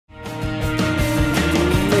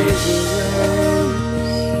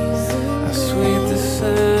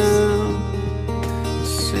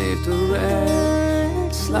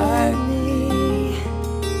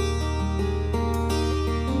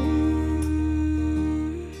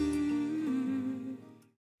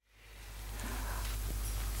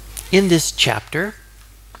In this chapter,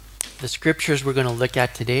 the scriptures we're going to look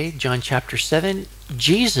at today, John chapter 7,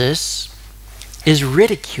 Jesus is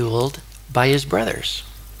ridiculed by his brothers.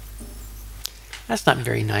 That's not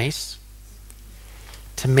very nice.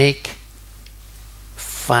 To make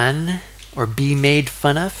fun or be made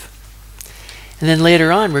fun of. And then later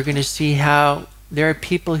on, we're going to see how there are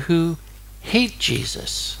people who hate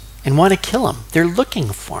Jesus and want to kill him. They're looking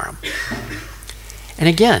for him. And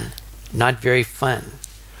again, not very fun.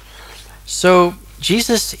 So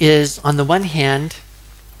Jesus is, on the one hand,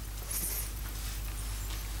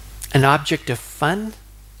 an object of fun,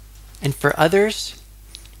 and for others,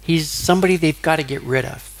 he's somebody they've got to get rid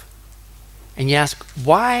of. And you ask,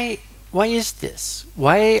 why is this?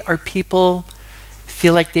 Why are people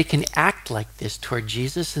feel like they can act like this toward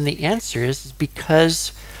Jesus? And the answer is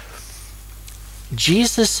because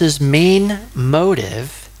Jesus's main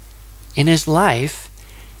motive in his life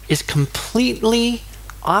is completely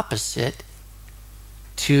opposite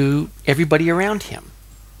to everybody around him.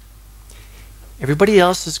 Everybody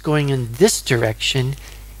else is going in this direction,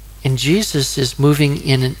 and Jesus is moving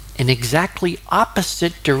in an exactly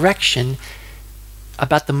opposite direction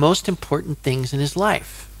about the most important things in his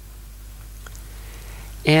life.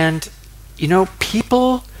 And, you know,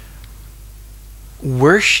 people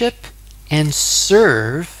worship and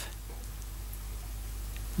serve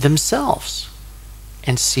themselves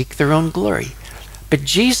and seek their own glory. But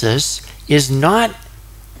Jesus is not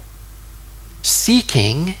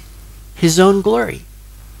seeking his own glory.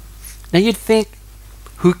 Now you'd think,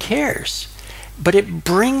 who cares? But it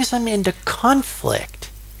brings him into conflict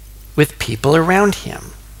with people around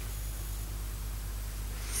him.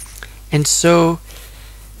 And so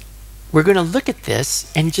we're going to look at this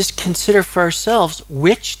and just consider for ourselves,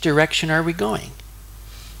 which direction are we going?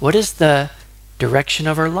 What is the direction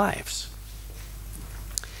of our lives?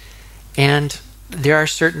 And there are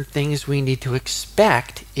certain things we need to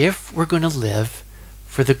expect if we're going to live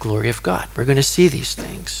for the glory of God. We're going to see these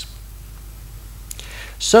things.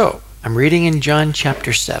 So, I'm reading in John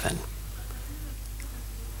chapter 7.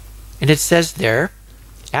 And it says there,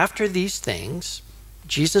 after these things,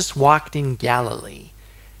 Jesus walked in Galilee,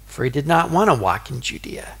 for he did not want to walk in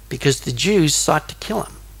Judea, because the Jews sought to kill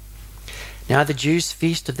him. Now the Jews'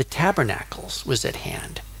 feast of the tabernacles was at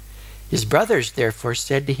hand. His brothers therefore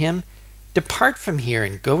said to him, "Depart from here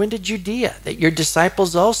and go into Judea, that your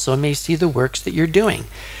disciples also may see the works that you're doing.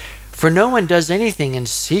 For no one does anything in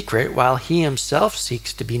secret while he himself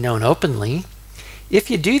seeks to be known openly. If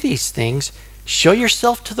you do these things, show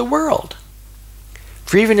yourself to the world."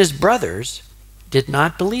 For even his brothers did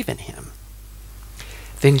not believe in him.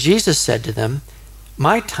 Then Jesus said to them,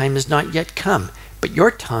 "My time is not yet come, but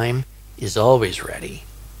your time is always ready.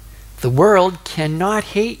 The world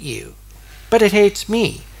cannot hate you, but it hates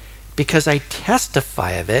me, because I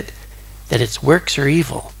testify of it that its works are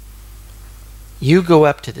evil. You go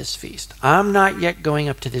up to this feast. I'm not yet going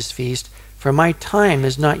up to this feast, for my time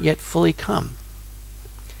is not yet fully come."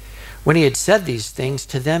 When he had said these things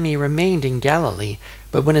to them, he remained in Galilee.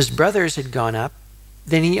 But when his brothers had gone up,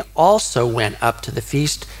 then he also went up to the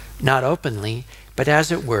feast, not openly, but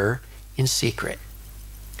as it were, in secret.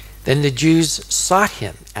 Then the Jews sought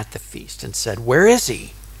him at the feast and said, "Where is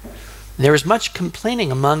he?" And there was much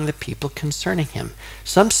complaining among the people concerning him.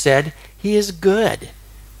 Some said, "He is good."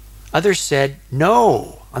 Others said,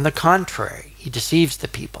 "No, on the contrary, he deceives the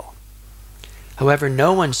people." However,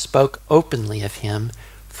 no one spoke openly of him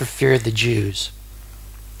for fear of the Jews.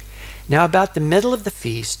 Now about the middle of the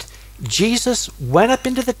feast, Jesus went up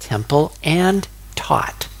into the temple and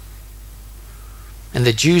taught. And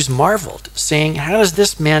the Jews marveled, saying, "How does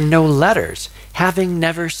this man know letters, having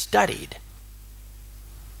never studied?"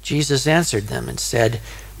 Jesus answered them and said,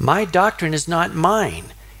 "My doctrine is not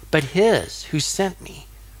mine, but his who sent me.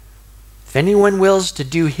 If anyone wills to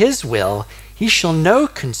do his will, he shall know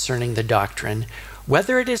concerning the doctrine,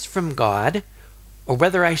 whether it is from God or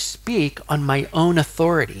whether I speak on my own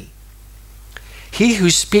authority. He who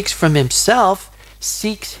speaks from himself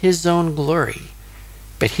seeks his own glory,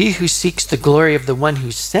 but he who seeks the glory of the one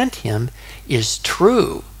who sent him is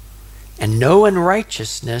true, and no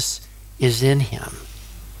unrighteousness is in him."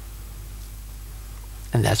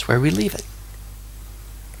 And that's where we leave it.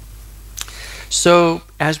 So,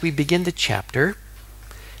 as we begin the chapter,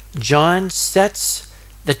 John sets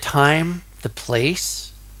the time, the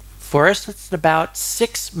place for us. It's about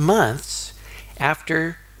 6 months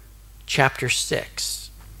after chapter 6.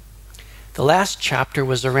 The last chapter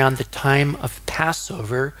was around the time of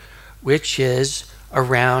Passover, which is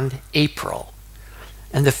around April.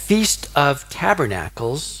 And the Feast of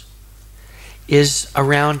Tabernacles is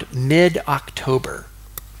around mid-October.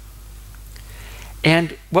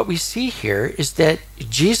 And what we see here is that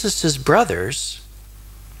Jesus' brothers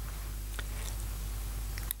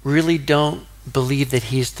really don't believe that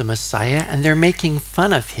he's the Messiah, and they're making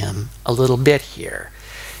fun of him a little bit here.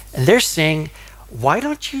 And they're saying, why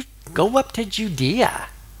don't you go up to Judea?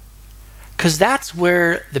 Because that's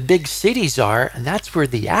where the big cities are, and that's where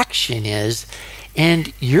the action is,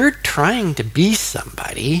 and you're trying to be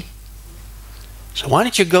somebody. So why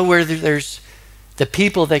don't you go where there's the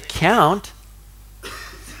people that count,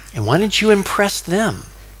 and why don't you impress them?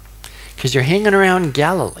 Because you're hanging around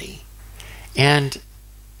Galilee, and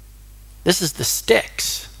this is the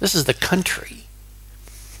sticks. This is the country.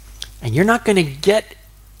 And you're not going to get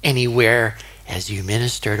anywhere as you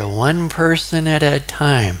minister to one person at a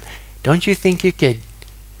time. Don't you think you could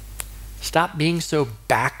stop being so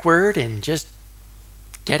backward and just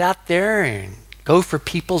get out there and go for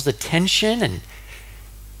people's attention and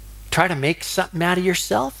try to make something out of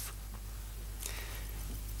yourself?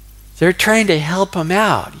 They're trying to help him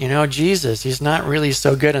out. You know, Jesus, he's not really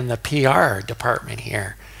so good in the PR department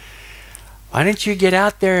here. Why don't you get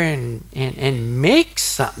out there and make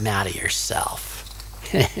something out of yourself?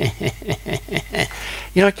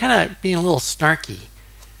 You know, kind of being a little snarky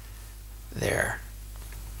there.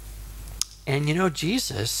 And you know,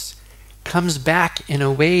 Jesus comes back in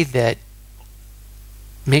a way that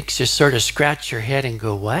makes you sort of scratch your head and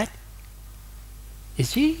go, what?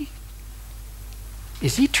 Is he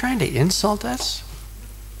trying to insult us?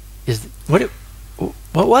 What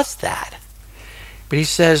was that? But he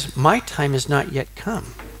says, my time has not yet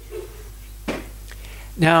come.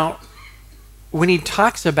 Now, when he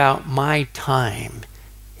talks about my time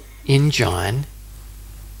in John,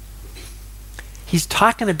 he's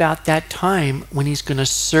talking about that time when he's going to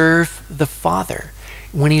serve the Father,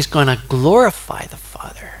 when he's going to glorify the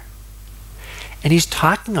Father. And he's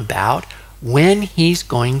talking about when he's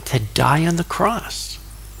going to die on the cross.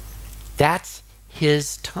 That's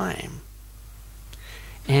his time.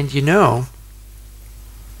 And you know,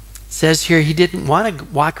 it says here he didn't want to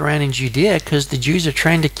walk around in Judea because the Jews are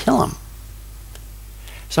trying to kill him.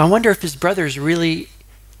 So I wonder if his brothers really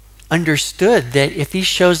understood that if he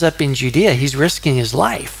shows up in Judea, he's risking his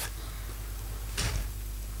life.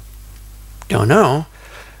 Don't know.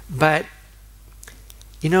 But,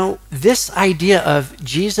 you know, this idea of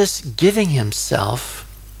Jesus giving himself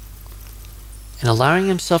and allowing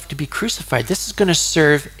himself to be crucified, this is going to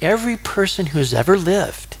serve every person who's ever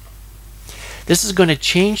lived. This is going to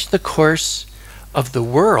change the course of the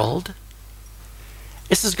world.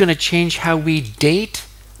 This is going to change how we date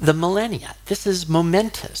the millennia. This is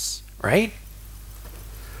momentous, right?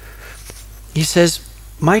 He says,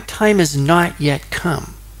 my time has not yet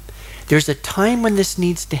come. There's a time when this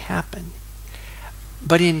needs to happen.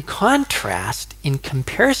 But in contrast, in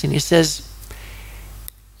comparison, he says,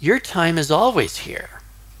 your time is always here.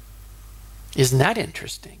 Isn't that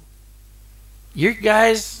interesting?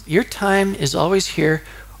 Your time is always here.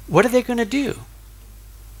 What are they going to do?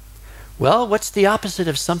 Well, what's the opposite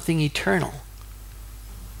of something eternal?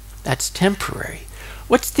 That's temporary.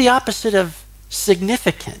 What's the opposite of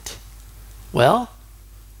significant? Well,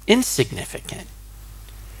 insignificant.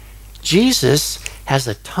 Jesus has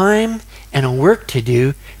a time and a work to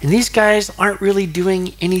do, and these guys aren't really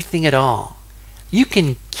doing anything at all. You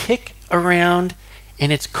can kick around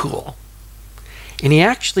and it's cool. And he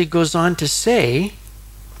actually goes on to say,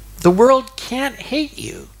 the world can't hate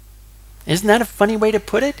you. Isn't that a funny way to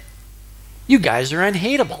put it? You guys are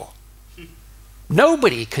unhateable.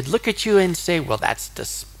 Nobody could look at you and say, well, that's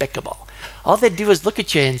despicable. All they'd do is look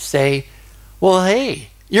at you and say, well, hey,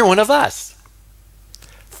 you're one of us.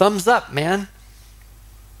 Thumbs up, man.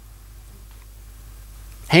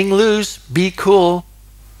 Hang loose, be cool,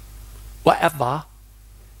 whatever.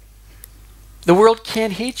 The world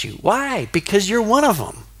can't hate you. Why? Because you're one of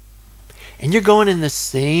them. And you're going in the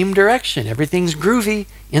same direction. Everything's groovy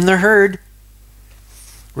in the herd.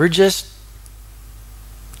 We're just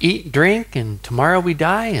eat, drink, and tomorrow we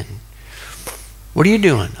die. And what are you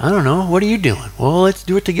doing? I don't know. What are you doing? Well, let's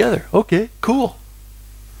do it together. Okay, cool.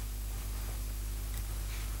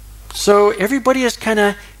 So everybody is kind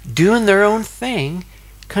of doing their own thing,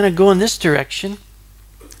 kind of going this direction.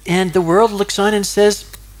 And the world looks on and says,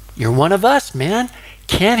 you're one of us, man.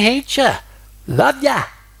 Can't hate ya. Love ya.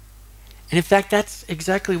 And in fact, that's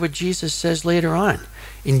exactly what Jesus says later on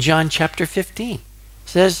in John chapter 15. It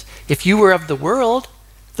says, if you were of the world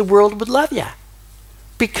would love ya,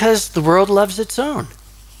 because the world loves its own.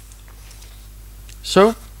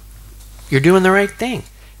 So, you're doing the right thing.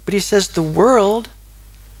 But he says, the world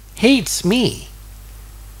hates me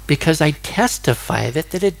because I testify of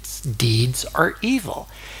it that its deeds are evil.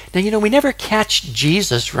 Now, you know, we never catch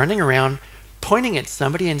Jesus running around pointing at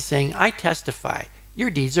somebody and saying, I testify, your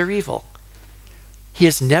deeds are evil. He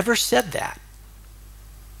has never said that.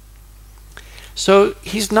 So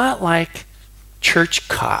he's not like church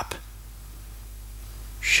cop,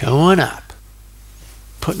 showing up,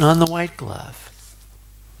 putting on the white glove.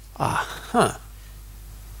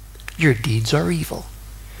 Your deeds are evil.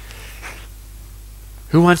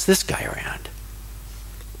 Who wants this guy around?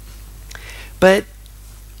 But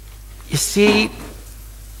you see,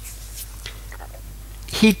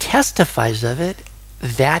 he testifies of it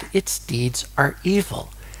that its deeds are evil.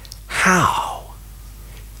 How?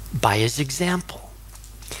 By his example.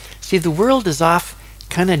 See, the world is off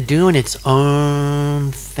kind of doing its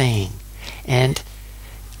own thing and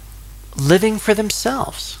living for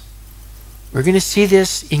themselves. We're going to see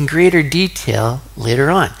this in greater detail later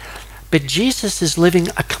on. But Jesus is living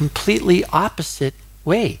a completely opposite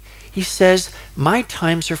way. He says, my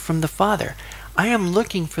times are from the Father. I am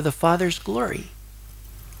looking for the Father's glory.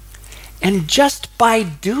 And just by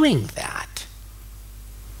doing that,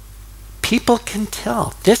 people can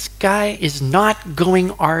tell this guy is not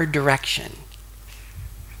going our direction.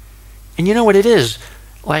 And you know what it is?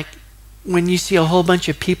 Like when you see a whole bunch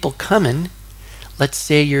of people coming, let's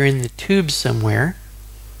say you're in the tube somewhere,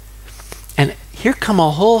 and here come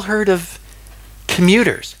a whole herd of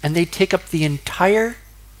commuters, and they take up the entire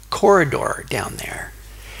corridor down there.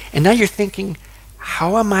 And now you're thinking,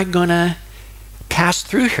 how am I going to pass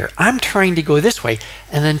through here? I'm trying to go this way,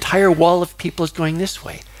 and an entire wall of people is going this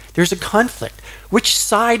way. There's a conflict. Which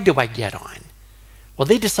side do I get on? Well,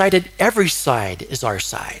 they decided every side is our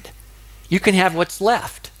side. You can have what's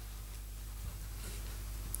left.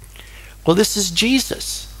 Well, this is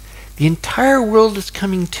Jesus. The entire world is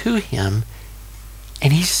coming to him,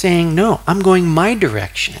 and he's saying, no, I'm going my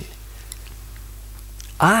direction.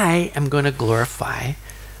 I am going to glorify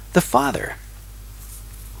the Father.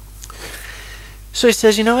 So he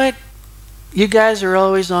says, you know what? You guys are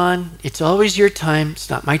always on. It's always your time. It's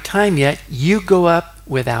not my time yet. You go up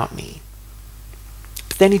without me.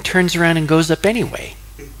 But then he turns around and goes up anyway.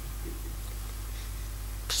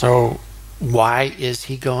 So why is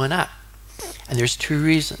he going up? And there's two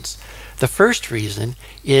reasons. The first reason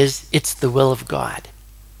is it's the will of God.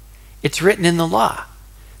 It's written in the law.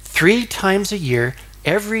 3 times a year,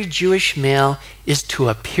 every Jewish male is to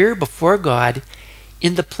appear before God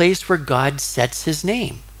in the place where God sets his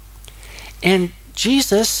name. And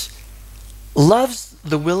Jesus loves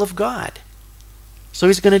the will of God. So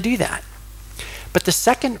he's going to do that. But the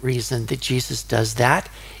second reason that Jesus does that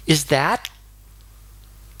is that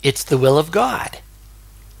it's the will of God.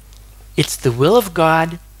 It's the will of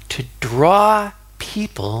God to draw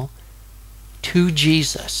people to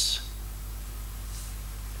Jesus.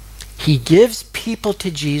 He gives people to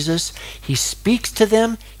Jesus. He speaks to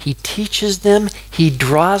them. He teaches them. He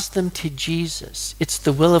draws them to Jesus. It's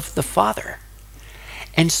the will of the Father.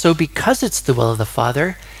 And so because it's the will of the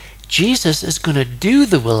Father, Jesus is going to do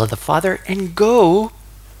the will of the Father and go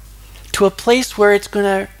to a place where it's going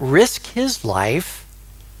to risk his life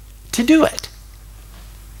to do it.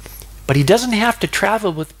 But he doesn't have to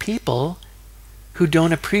travel with people who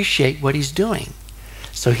don't appreciate what he's doing.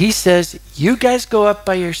 So he says, you guys go up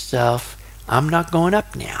by yourself. I'm not going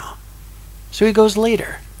up now. So he goes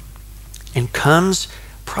later and comes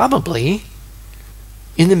probably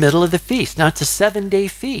in the middle of the feast. Now it's a 7-day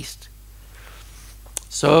feast.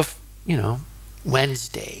 So if,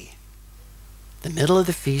 Wednesday, the middle of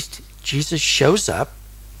the feast, Jesus shows up,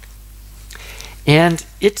 and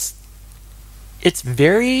it's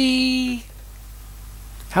very,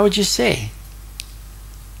 how would you say,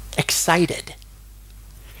 excited.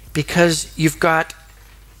 Because you've got,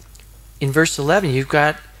 in verse 11, you've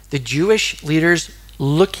got the Jewish leaders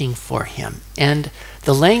looking for him. And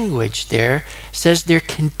the language there says they're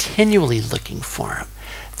continually looking for him.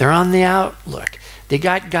 They're on the outlook. They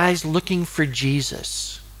got guys looking for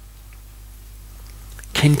Jesus.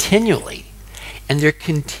 Continually. And they're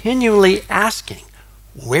continually asking,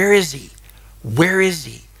 where is he? Where is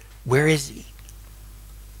he? Where is he?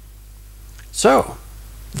 So,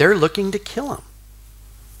 they're looking to kill him.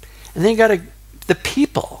 And then you got the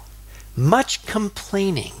people, much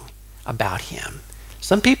complaining about him.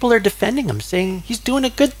 Some people are defending him, saying he's doing a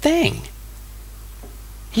good thing.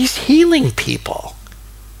 He's healing people.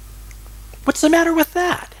 What's the matter with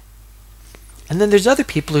that? And then there's other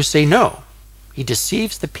people who say, no, he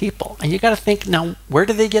deceives the people. And you got to think, now, where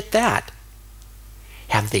do they get that?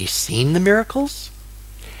 Have they seen the miracles?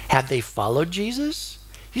 Have they followed Jesus?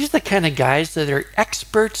 These are the kind of guys that are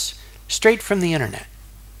experts straight from the internet.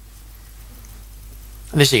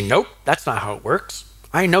 And they say, nope, that's not how it works.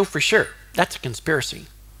 I know for sure. That's a conspiracy.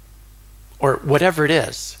 Or whatever it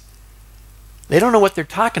is. They don't know what they're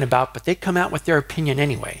talking about, but they come out with their opinion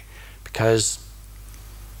anyway, because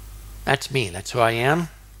that's me. That's who I am.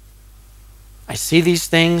 I see these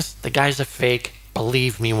things. The guy's a fake.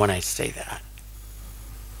 Believe me when I say that.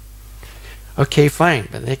 Okay, fine,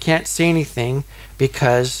 but they can't say anything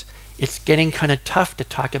because it's getting kind of tough to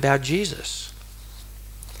talk about Jesus.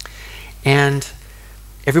 And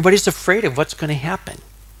everybody's afraid of what's going to happen.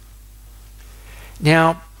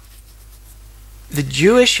 Now, the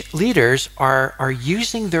Jewish leaders are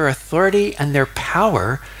using their authority and their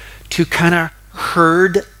power to kind of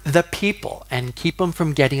herd the people and keep them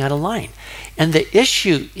from getting out of line. And the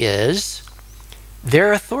issue is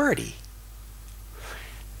their authority.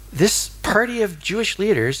 This party of Jewish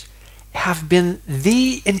leaders have been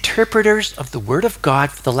the interpreters of the Word of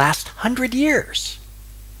God for the last 100 years.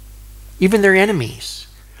 Even their enemies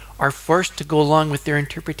are forced to go along with their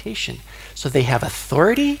interpretation. So they have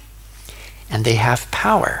authority and they have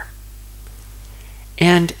power.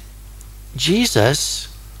 And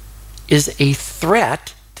Jesus is a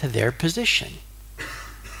threat to their position.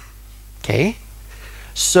 Okay?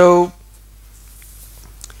 So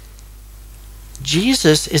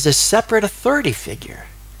Jesus is a separate authority figure.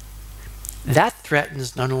 That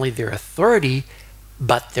threatens not only their authority,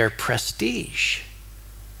 but their prestige.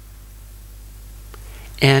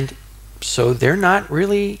 And so they're not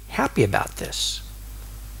really happy about this.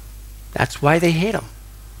 That's why they hate him.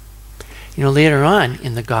 You know, later on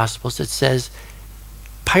in the Gospels it says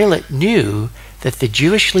Pilate knew that the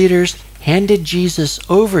Jewish leaders handed Jesus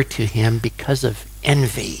over to him because of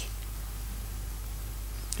envy.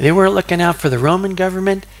 They weren't looking out for the Roman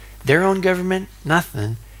government, their own government,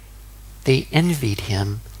 nothing. They envied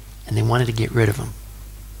him and they wanted to get rid of him.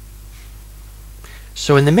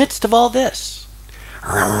 So in the midst of all this,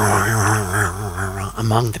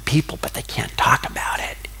 among the people, but they can't talk about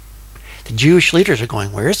it. The Jewish leaders are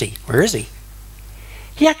going, where is he? Where is he?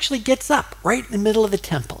 He actually gets up right in the middle of the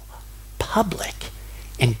temple, public,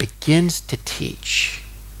 and begins to teach.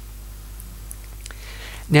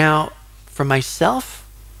 Now, for myself,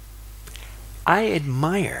 I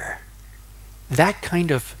admire that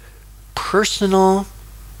kind of personal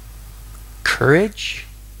courage,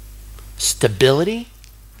 stability,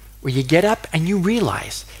 where you get up and you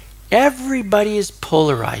realize everybody is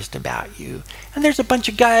polarized about you. And there's a bunch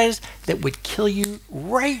of guys that would kill you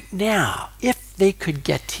right now if they could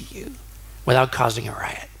get to you without causing a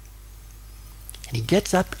riot. And he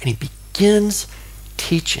gets up and he begins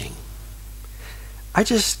teaching. I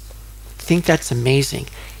just think that's amazing.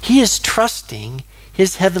 He is trusting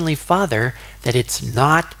his Heavenly Father that it's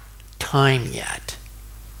not time yet.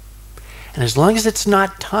 And as long as it's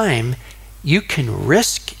not time, you can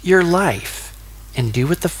risk your life and do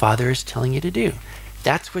what the Father is telling you to do.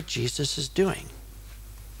 That's what Jesus is doing.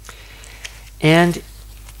 And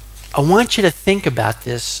I want you to think about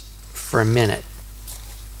this for a minute.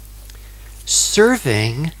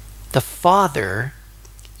 Serving the Father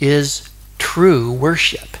is true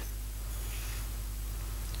worship.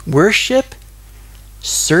 Worship,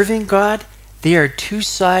 serving God, they are two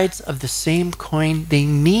sides of the same coin. They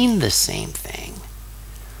mean the same thing.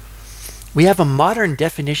 We have a modern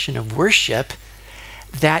definition of worship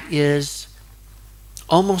that is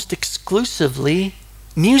almost exclusively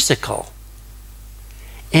musical.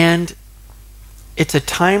 And it's a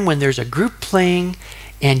time when there's a group playing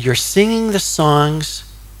and you're singing the songs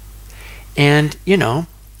and, you know,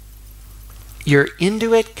 you're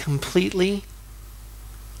into it completely.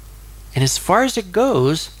 And as far as it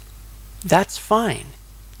goes, that's fine.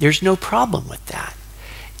 There's no problem with that.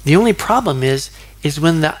 The only problem is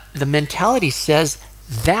when the mentality says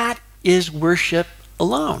that is worship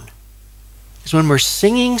alone. Is when we're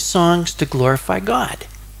singing songs to glorify God.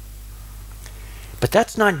 But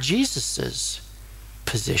that's not Jesus's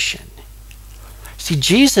position. See,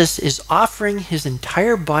 Jesus is offering his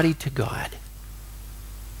entire body to God.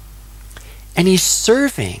 And he's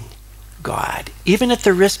serving God, even at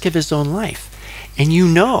the risk of his own life. And you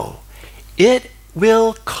know, it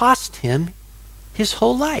will cost him his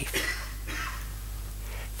whole life.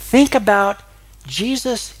 Think about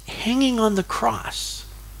Jesus hanging on the cross.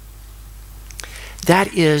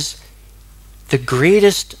 That is the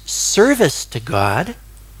greatest service to God.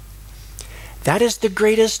 That is the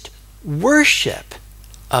greatest worship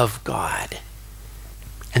of God.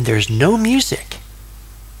 And there's no music.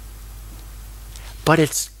 But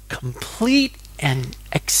it's complete and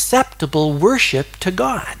acceptable worship to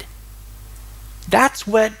God. That's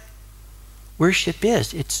what worship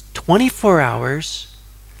is. It's 24 hours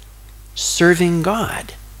serving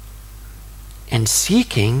God and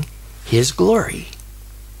seeking his glory.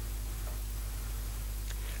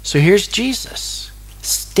 So here's Jesus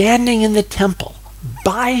standing in the temple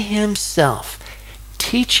by himself,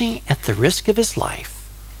 teaching at the risk of his life.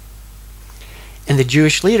 And the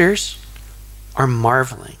Jewish leaders are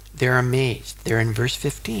marveling. They're amazed. They're in verse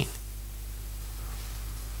 15.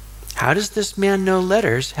 How does this man know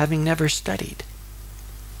letters, having never studied?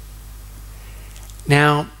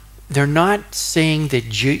 Now, they're not saying that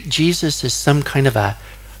Jesus is some kind of a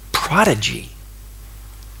prodigy.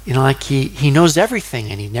 You know, like he knows everything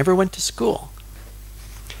and he never went to school.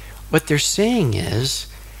 What they're saying is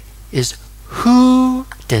who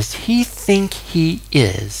does he think he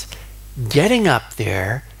is getting up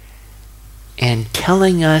there and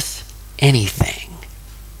telling us anything?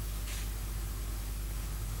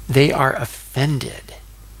 They are offended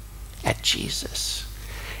at Jesus.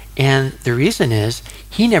 And the reason is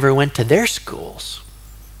he never went to their schools.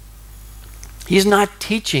 He's not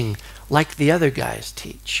teaching like the other guys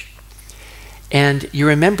teach. And you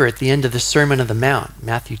remember at the end of the Sermon on the Mount,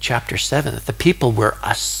 Matthew chapter 7, that the people were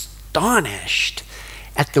astonished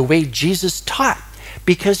at the way Jesus taught,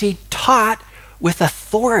 because he taught with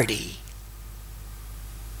authority,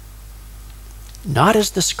 not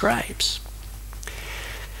as the scribes.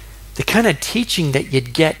 The kind of teaching that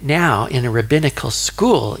you'd get now in a rabbinical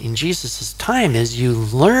school in Jesus' time is you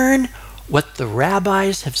learn what the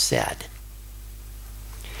rabbis have said.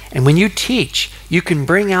 And when you teach, you can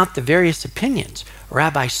bring out the various opinions.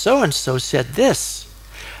 Rabbi so-and-so said this,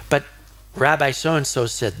 but Rabbi so-and-so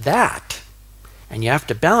said that. And you have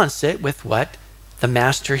to balance it with what the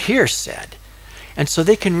master here said. And so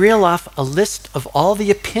they can reel off a list of all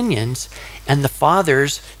the opinions and the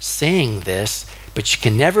fathers saying this, but you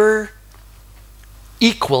can never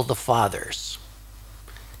equal the fathers.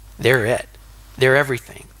 They're it. They're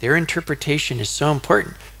everything. Their interpretation is so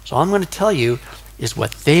important. So all I'm going to tell you is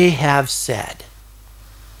what they have said.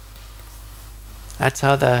 That's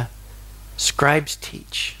how the scribes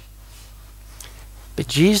teach. But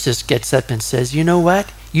Jesus gets up and says, you know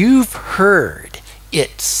what? You've heard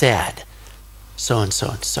it said so and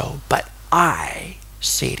so and so, but I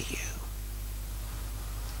say to you.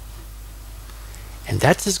 And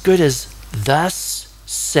that's as good as thus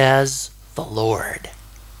says the Lord.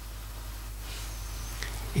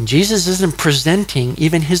 And Jesus isn't presenting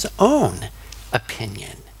even his own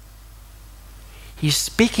opinion. He's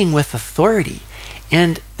speaking with authority.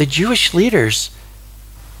 And the Jewish leaders,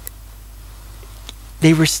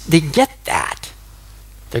 they get that.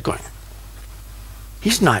 They're going,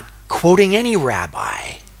 he's not quoting any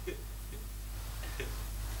rabbi.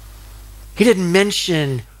 He didn't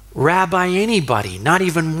mention rabbi anybody, not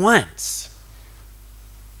even once.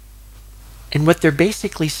 And what they're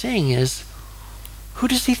basically saying is, who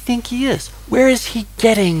does he think he is? Where is he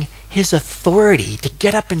getting his authority to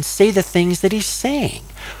get up and say the things that he's saying?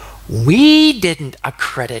 We didn't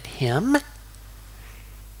accredit him.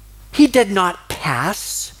 He did not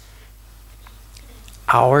pass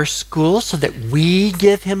our school so that we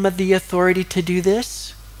give him the authority to do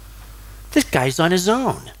this. This guy's on his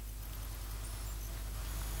own.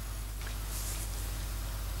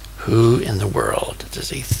 Who in the world does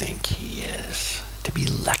he think he is to be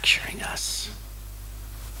lecturing us?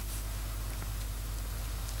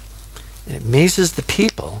 It amazes the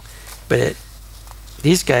people, but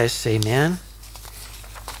these guys say, man,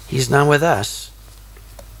 he's not with us.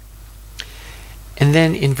 And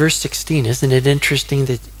then in verse 16, isn't it interesting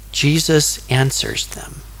that Jesus answers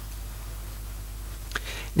them?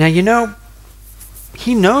 Now, you know,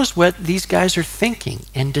 he knows what these guys are thinking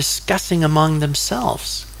and discussing among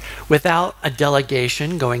themselves without a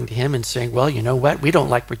delegation going to him and saying, well, you know what? We don't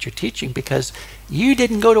like what you're teaching because you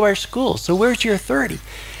didn't go to our school. So where's your authority?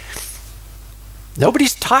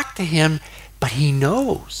 Nobody's talked to him, but he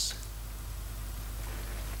knows.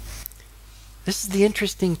 This is the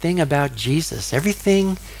interesting thing about Jesus.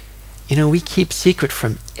 Everything, you know, we keep secret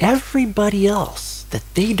from everybody else that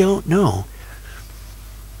they don't know.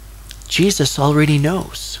 Jesus already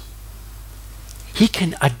knows. He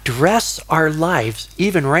can address our lives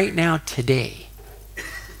even right now today.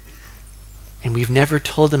 And we've never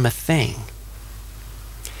told him a thing.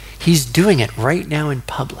 He's doing it right now in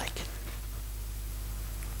public.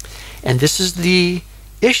 And this is the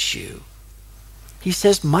issue. He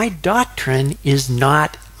says, my doctrine is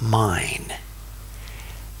not mine,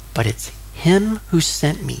 but it's him who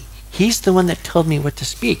sent me. He's the one that told me what to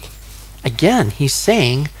speak. Again, he's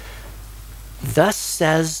saying, thus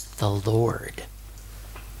says the Lord.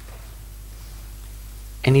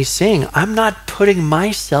 And he's saying, I'm not putting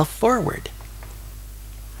myself forward.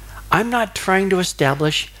 I'm not trying to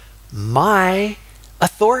establish my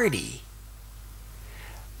authority.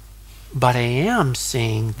 but I am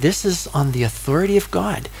saying this is on the authority of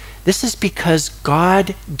God. This is because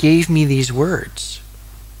God gave me these words.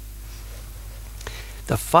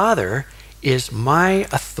 The Father is my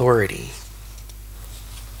authority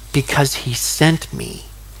because he sent me.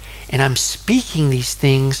 And I'm speaking these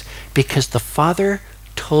things because the Father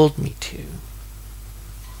told me to.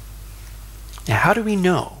 Now, how do we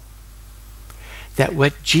know that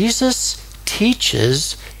what Jesus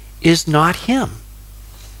teaches is not him?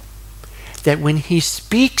 That when he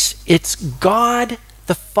speaks, it's God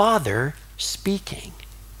the Father speaking.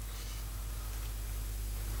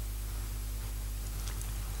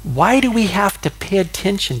 Why do we have to pay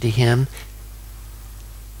attention to him?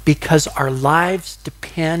 Because our lives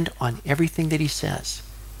depend on everything that he says.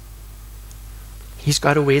 He's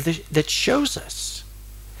got a way that shows us.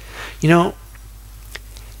 You know,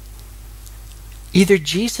 either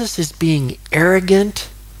Jesus is being arrogant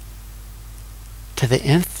to the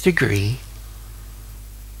nth degree,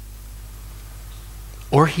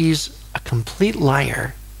 or he's a complete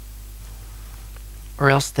liar, or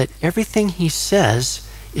else that everything he says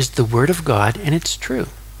is the Word of God and it's true.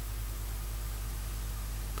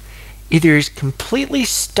 Either he's completely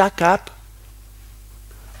stuck up,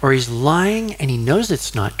 or he's lying and he knows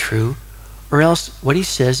it's not true, or else what he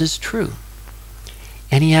says is true.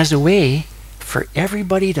 And he has a way for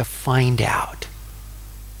everybody to find out.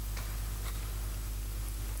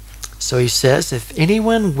 So he says, if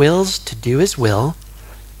anyone wills to do his will,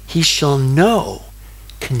 he shall know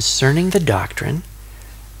concerning the doctrine,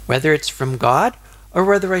 whether it's from God or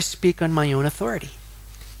whether I speak on my own authority.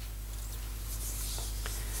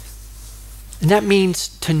 And that means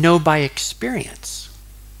to know by experience.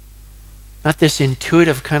 Not this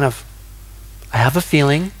intuitive kind of, I have a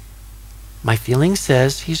feeling, my feeling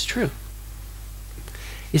says he's true.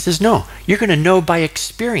 He says, no, you're going to know by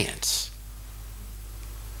experience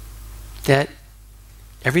that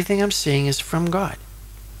everything I'm saying is from God.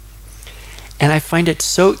 And I find it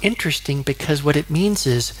so interesting because what it means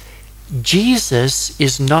is Jesus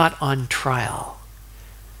is not on trial.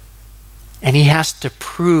 And he has to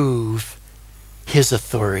prove his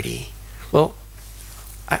authority. Well,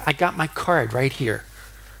 I got my card right here.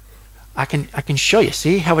 I can show you.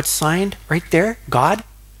 See how it's signed right there? God?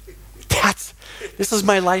 This is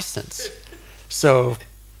my license. So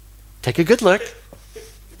take a good look.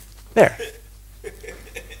 There.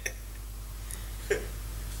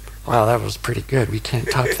 Wow, that was pretty good. We can't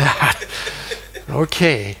top that.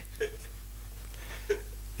 Okay.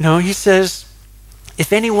 No, he says,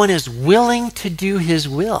 if anyone is willing to do his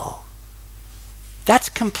will, that's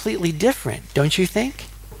completely different, don't you think?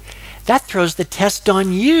 That throws the test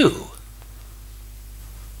on you.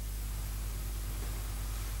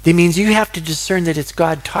 That means you have to discern that it's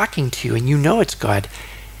God talking to you, and you know it's God.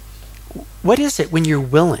 What is it when you're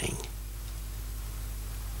willing?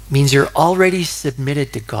 It means you're already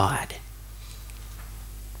submitted to God.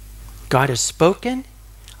 God has spoken.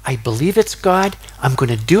 I believe it's God. I'm going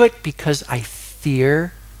to do it because I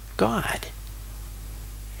fear God.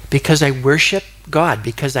 Because I worship God.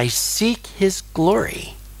 Because I seek his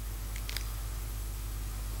glory.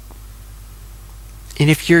 And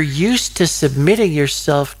if you're used to submitting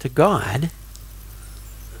yourself to God,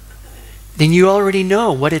 then you already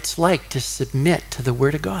know what it's like to submit to the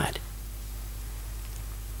Word of God.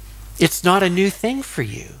 It's not a new thing for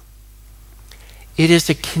you. It is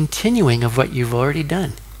a continuing of what you've already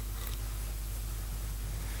done.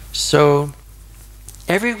 So,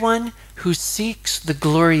 everyone who seeks the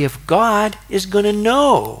glory of God is going to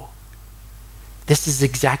know this is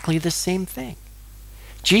exactly the same thing.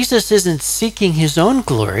 Jesus isn't seeking his own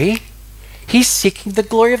glory. He's seeking the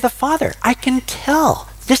glory of the Father. I can tell.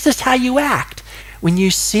 This is how you act when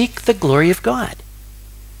you seek the glory of God.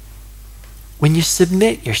 When you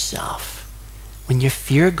submit yourself. When you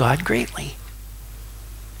fear God greatly.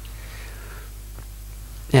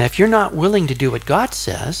 Now, if you're not willing to do what God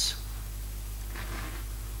says,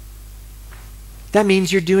 that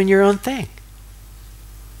means you're doing your own thing.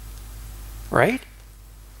 Right?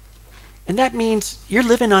 And that means you're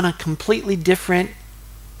living on a completely different,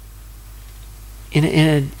 in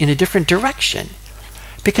a different direction.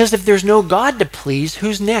 Because if there's no God to please,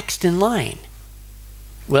 who's next in line?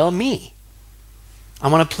 Well, me. I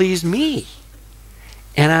want to please me.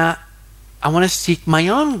 And I want to seek my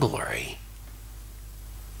own glory.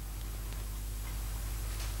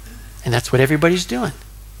 And that's what everybody's doing.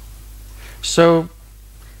 So,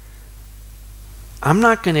 I'm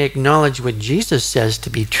not going to acknowledge what Jesus says to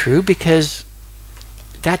be true because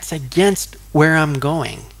that's against where I'm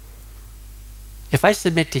going. If I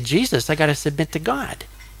submit to Jesus, I got to submit to God.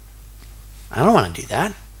 I don't want to do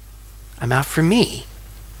that. I'm out for me.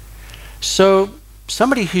 So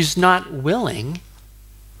somebody who's not willing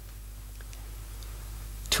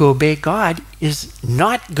to obey God is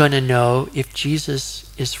not going to know if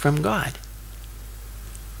Jesus is from God.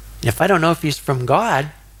 And if I don't know if he's from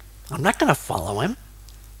God, I'm not going to follow him.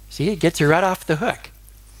 See, it gets you right off the hook.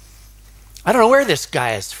 I don't know where this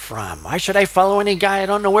guy is from. Why should I follow any guy I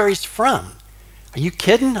don't know where he's from? Are you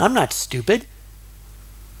kidding? I'm not stupid.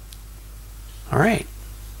 All right.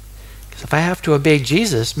 Because if I have to obey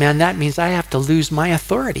Jesus, man, that means I have to lose my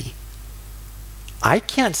authority. I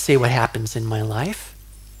can't say what happens in my life.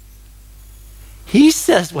 He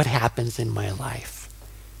says what happens in my life.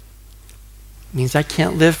 It means I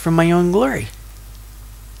can't live for my own glory.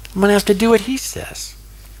 I'm going to have to do what he says.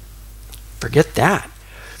 Forget that.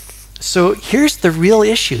 So here's the real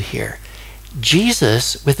issue here.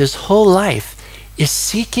 Jesus, with his whole life, is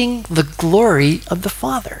seeking the glory of the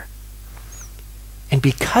Father. And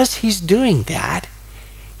because he's doing that,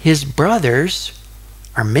 his brothers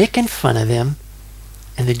are making fun of him,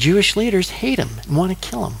 and the Jewish leaders hate him and want to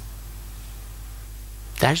kill him.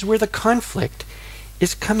 That's where the conflict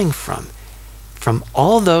is coming from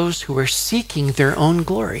all those who are seeking their own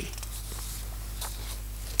glory.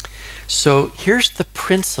 So here's the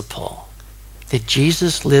principle that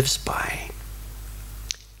Jesus lives by.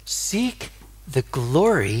 Seek the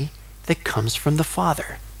glory that comes from the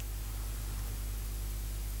Father.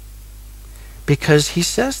 Because he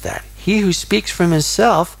says that. He who speaks from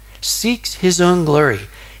himself seeks his own glory,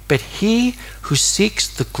 but he who seeks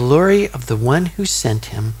the glory of the one who sent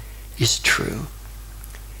him is true,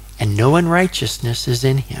 and no unrighteousness is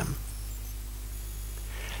in him.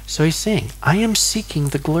 So he's saying, I am seeking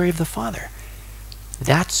the glory of the Father.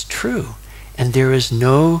 That's true. And there is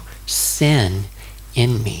no sin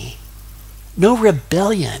in me. No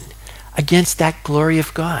rebellion against that glory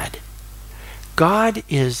of God. God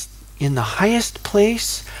is in the highest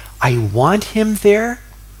place. I want him there.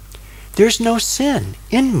 There's no sin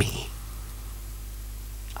in me.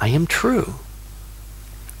 I am true.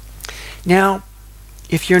 Now,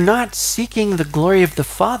 if you're not seeking the glory of the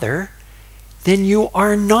Father, then you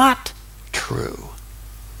are not true.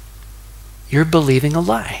 You're believing a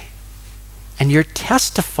lie. And you're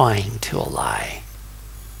testifying to a lie.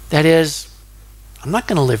 That is, I'm not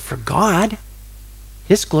going to live for God,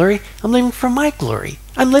 his glory. I'm living for my glory.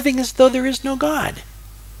 I'm living as though there is no God.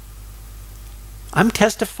 I'm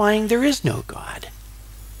testifying there is no God.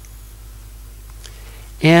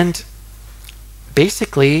 And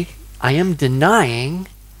basically, I am denying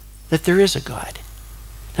that there is a God.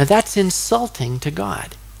 Now that's insulting to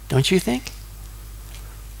God, don't you think?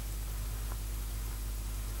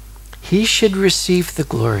 He should receive the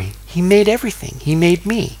glory. He made everything. He made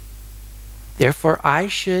me. Therefore, I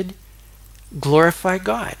should glorify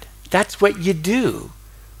God. That's what you do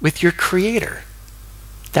with your Creator.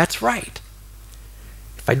 That's right.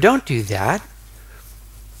 If I don't do that,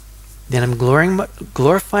 then I'm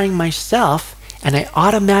glorifying myself, and I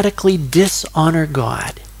automatically dishonor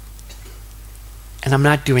God. And I'm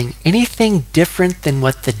not doing anything different than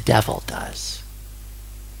what the devil does.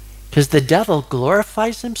 Because the devil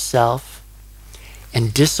glorifies himself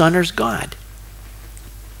and dishonors God.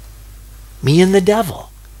 Me and the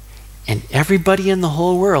devil. And everybody in the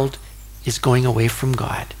whole world is going away from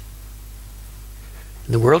God.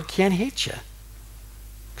 And the world can't hate you.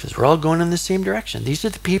 Because we're all going in the same direction. These are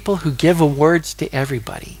the people who give awards to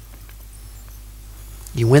everybody.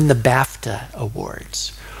 You win the BAFTA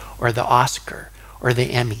awards, or the Oscar, or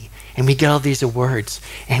the Emmy, and we get all these awards,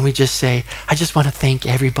 and we just say, I just want to thank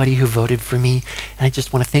everybody who voted for me, and I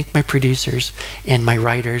just want to thank my producers, and my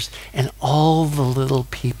writers, and all the little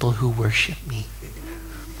people who worship me.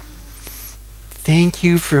 Thank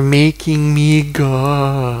you for making me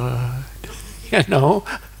God. You know?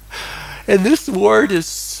 And this award is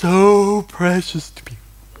so precious to me.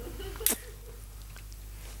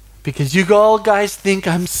 Because you all guys think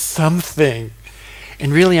I'm something.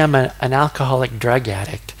 And really, I'm an alcoholic drug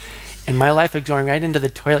addict. And my life is going right into the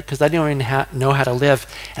toilet because I don't even know how to live.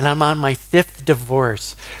 And I'm on my 5th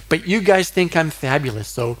divorce. But you guys think I'm fabulous,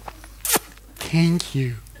 so thank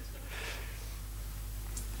you.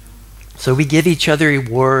 So we give each other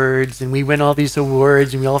awards, and we win all these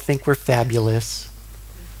awards, and we all think we're fabulous.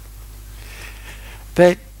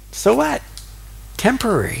 But so what?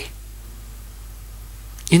 Temporary.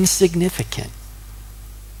 Insignificant.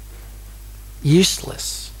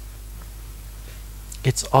 Useless.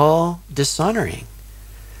 It's all dishonoring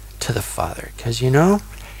to the Father. Because you know,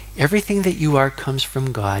 everything that you are comes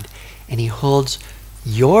from God, and he holds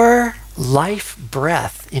your life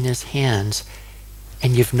breath in his hands,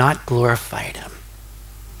 and you've not glorified him.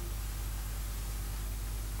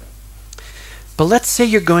 But let's say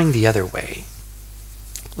you're going the other way.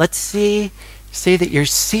 Let's say that you're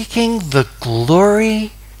seeking the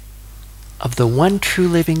glory of the one true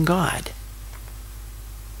living God.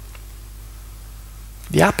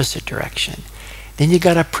 The opposite direction. Then you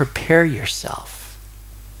got to prepare yourself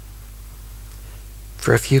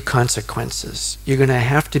for a few consequences. You're going to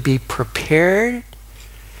have to be prepared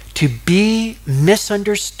to be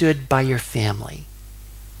misunderstood by your family,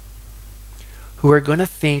 who are going to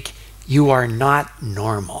think you are not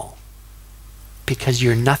normal because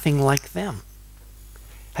you're nothing like them.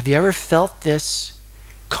 Have you ever felt this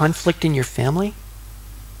conflict in your family?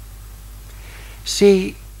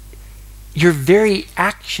 See, your very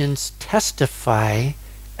actions testify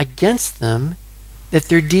against them that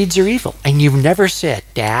their deeds are evil. And you've never said,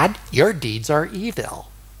 Dad, your deeds are evil.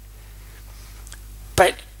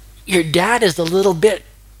 But your dad is a little bit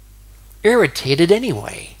irritated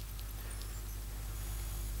anyway.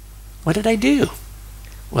 What did I do?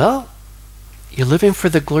 Well, you're living for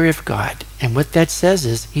the glory of God. And what that says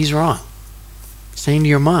is, he's wrong. Saying to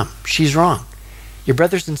your mom, she's wrong. Your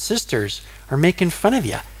brothers and sisters are making fun of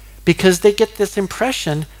you because they get this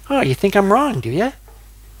impression, oh, you think I'm wrong, do you?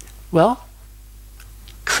 Well,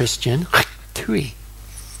 Christian, tui.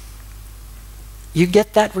 You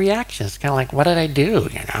get that reaction. It's kind of like, what did I do?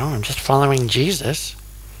 I'm just following Jesus.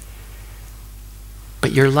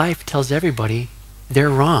 But your life tells everybody they're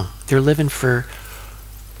wrong. They're living for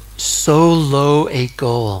so low a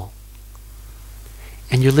goal.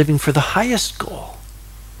 And you're living for the highest goal.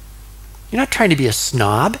 You're not trying to be a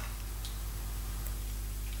snob.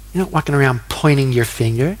 You're not walking around pointing your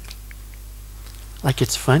finger like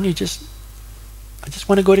it's fun. I just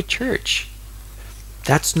want to go to church.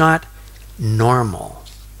 That's not normal.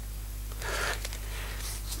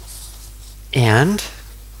 And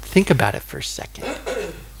think about it for a second.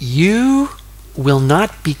 You will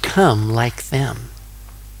not become like them,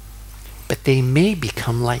 but they may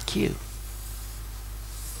become like you.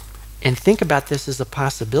 And think about this as a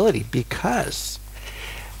possibility, because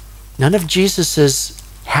none of Jesus's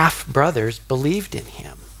half-brothers believed in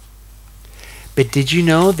him. But did you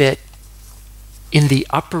know that in the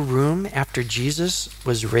upper room after Jesus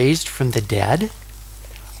was raised from the dead,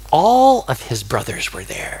 all of his brothers were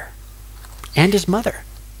there, and his mother.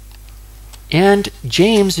 And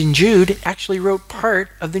James and Jude actually wrote part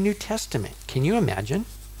of the New Testament. Can you imagine?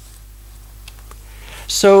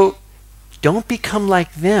 So don't become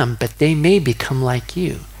like them, but they may become like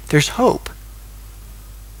you. There's hope.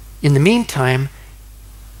 In the meantime,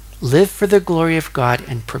 live for the glory of God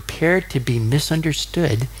and prepare to be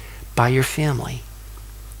misunderstood by your family.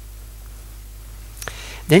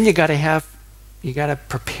 Then you got to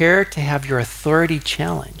prepare to have your authority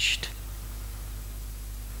challenged.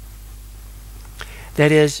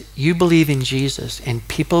 That is, you believe in Jesus, and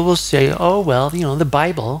people will say, oh, well, the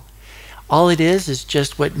Bible, all it is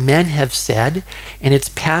just what men have said, and it's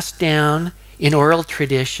passed down in oral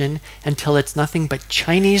tradition until it's nothing but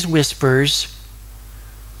Chinese whispers,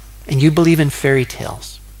 and you believe in fairy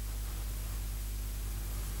tales.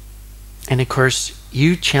 And of course,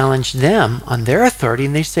 you challenge them on their authority,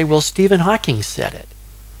 and they say, well, Stephen Hawking said it.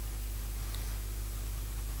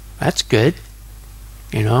 That's good,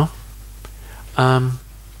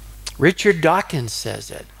 Richard Dawkins says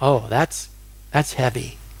it. Oh, that's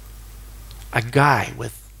heavy. A guy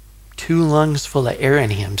with 2 lungs full of air in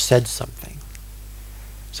him said something.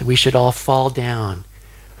 So we should all fall down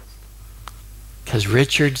because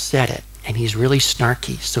Richard said it, and he's really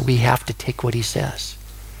snarky, so we have to take what he says.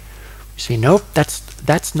 You say, nope,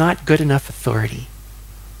 that's not good enough authority.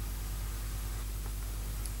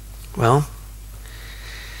 Well,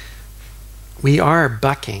 we are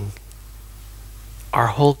bucking our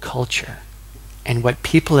whole culture and what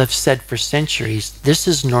people have said for centuries. This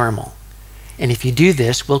is normal. And if you do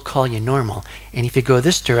this, we'll call you normal. And if you go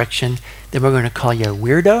this direction, then we're going to call you a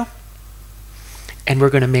weirdo. And we're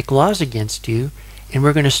going to make laws against you. And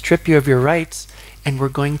we're going to strip you of your rights. And we're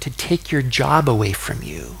going to take your job away from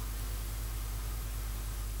you.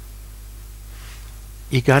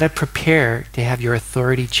 You got to prepare to have your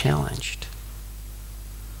authority challenged.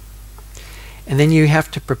 And then you have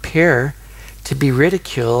to prepare to be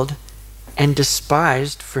ridiculed and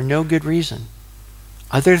despised for no good reason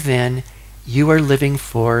other than you are living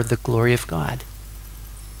for the glory of God.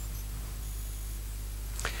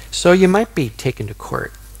 So you might be taken to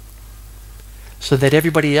court so that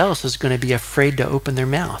everybody else is going to be afraid to open their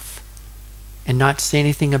mouth and not say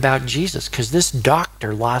anything about Jesus, because this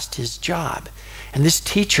doctor lost his job and this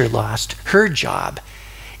teacher lost her job.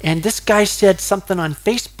 And this guy said something on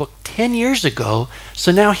Facebook 10 years ago,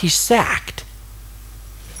 so now he's sacked.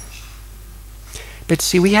 But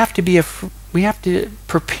see, we have to be We have to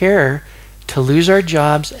prepare to lose our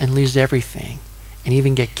jobs and lose everything and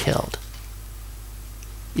even get killed.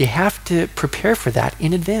 You have to prepare for that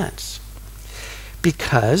in advance.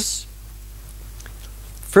 Because,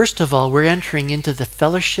 first of all, we're entering into the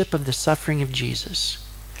fellowship of the suffering of Jesus.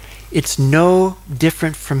 It's no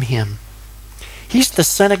different from him. He's the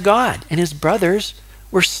Son of God, and his brothers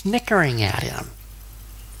were snickering at him.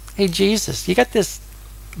 Hey, Jesus, you got this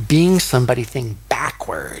being somebody thing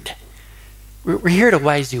backward. We're here to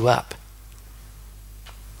wise you up.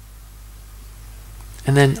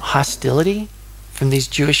 And then hostility from these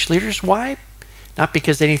Jewish leaders. Why? Not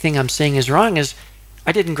because anything I'm saying is wrong, is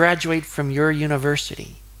I didn't graduate from your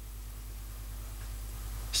university.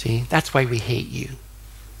 See, that's why we hate you.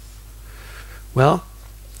 Well,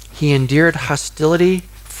 he endured hostility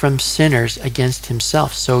from sinners against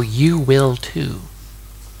himself, so you will too.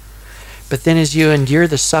 But then as you endure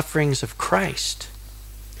the sufferings of Christ,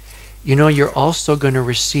 you know you're also going to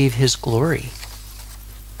receive his glory.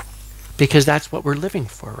 Because that's what we're living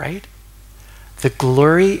for, right? The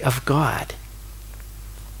glory of God.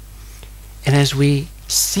 And as we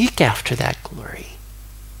seek after that glory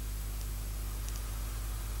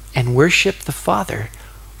and worship the Father,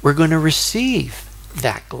 we're going to receive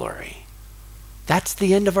that glory. That's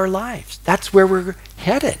the end of our lives. That's where we're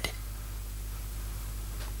headed.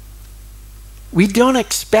 We don't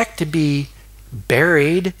expect to be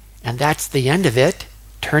buried and that's the end of it,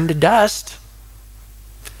 turn to dust.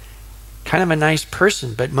 Kind of a nice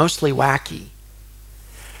person, but mostly wacky.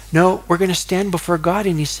 No, we're going to stand before God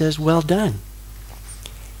and he says, well done.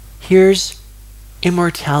 Here's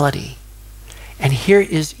immortality. And here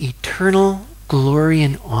is eternal glory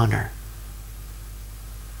and honor.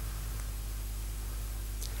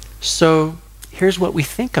 So here's what we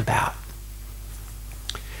think about.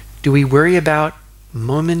 Do we worry about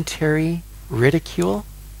momentary ridicule?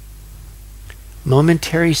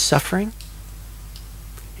 Momentary suffering?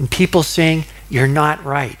 And people saying, you're not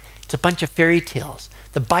right. It's a bunch of fairy tales.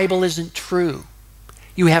 The Bible isn't true.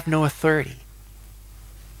 You have no authority.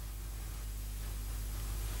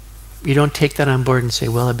 You don't take that on board and say,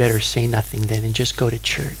 well, I better say nothing then and just go to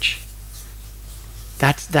church.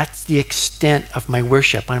 That's the extent of my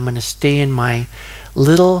worship. I'm going to stay in my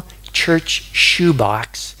little church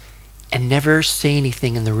shoebox and never say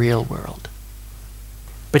anything in the real world.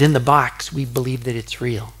 But in the box, we believe that it's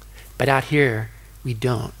real. But out here, we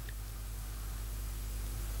don't.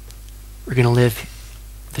 We're going to live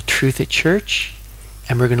the truth at church,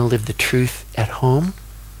 and we're going to live the truth at home.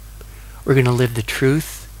 We're going to live the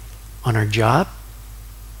truth on our job,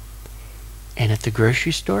 and at the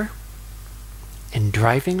grocery store, and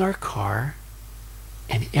driving our car,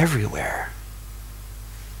 and everywhere.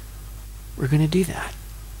 We're going to do that.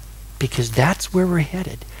 Because that's where we're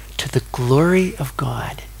headed, to the glory of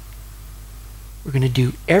God. We're going to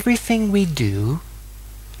do everything we do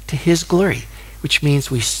to his glory, which means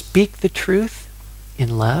we speak the truth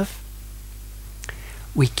in love.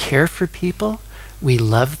 We care for people. We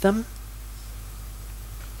love them.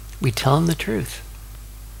 We tell them the truth.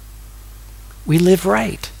 We live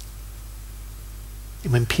right.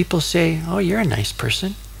 And when people say, oh, you're a nice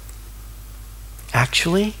person,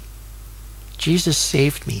 actually, Jesus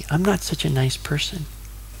saved me. I'm not such a nice person.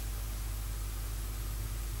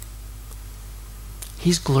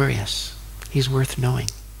 He's glorious. He's worth knowing.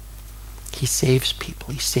 He saves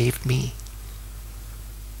people. He saved me.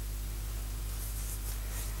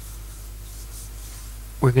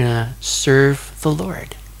 We're going to serve the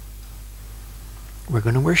Lord. We're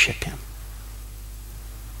going to worship him.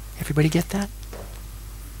 Everybody get that?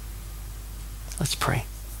 Let's pray.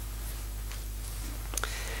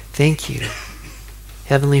 Thank you,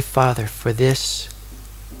 Heavenly Father, for this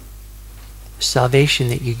salvation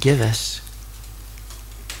that you give us,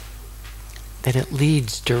 that it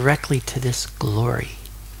leads directly to this glory.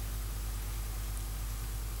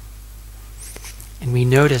 And we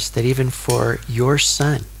notice that even for your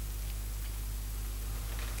Son,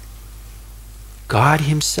 God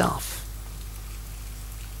himself,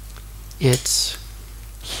 it's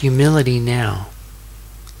humility now,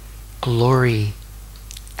 glory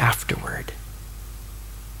afterward.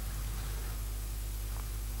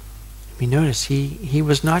 We notice he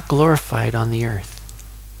was not glorified on the earth.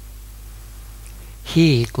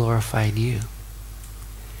 He glorified you.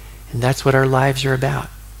 And that's what our lives are about.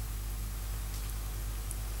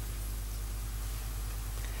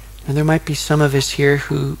 And there might be some of us here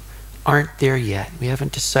who aren't there yet. We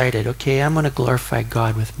haven't decided, okay, I'm going to glorify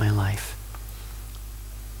God with my life.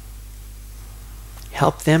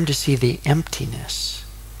 Help them to see the emptiness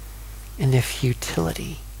and the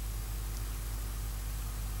futility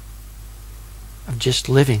of just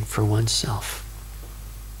living for oneself.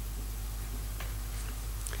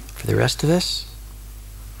 For the rest of us,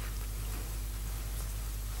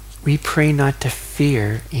 we pray not to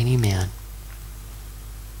fear any man,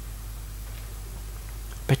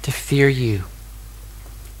 but to fear you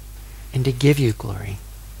and to give you glory,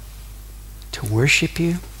 to worship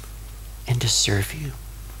you and to serve you.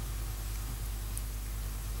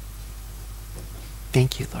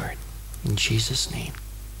 Thank you, Lord. In Jesus' name,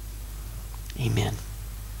 amen.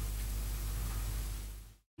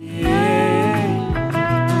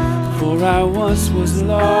 For I once was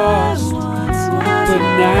lost, but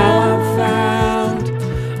now I'm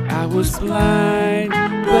found. I was blind,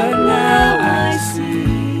 but now I see.